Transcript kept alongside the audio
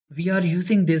We are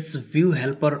using this view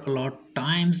helper a lot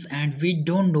times and we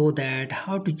don't know that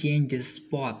how to change this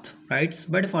path, right? So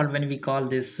by default, when we call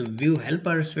this view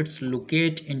helper, so it's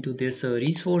locate into this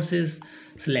resources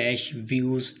slash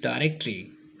views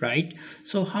directory, right?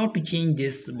 So how to change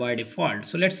this by default?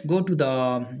 So let's go to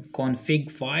the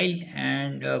config file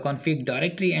and config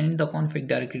directory, and in the config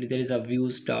directory there is a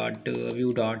view.php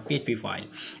file,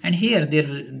 and here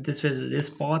this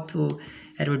path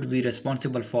it would be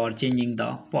responsible for changing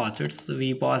the path. So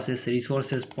we pass this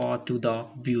resources path to the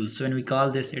views. So when we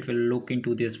call this, it will look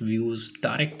into this views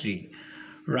directory,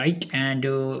 right? And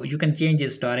you can change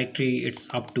this directory, it's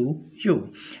up to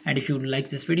you. And if you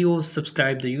like this video,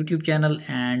 subscribe the YouTube channel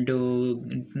and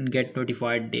get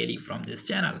notified daily from this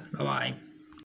channel. Bye bye.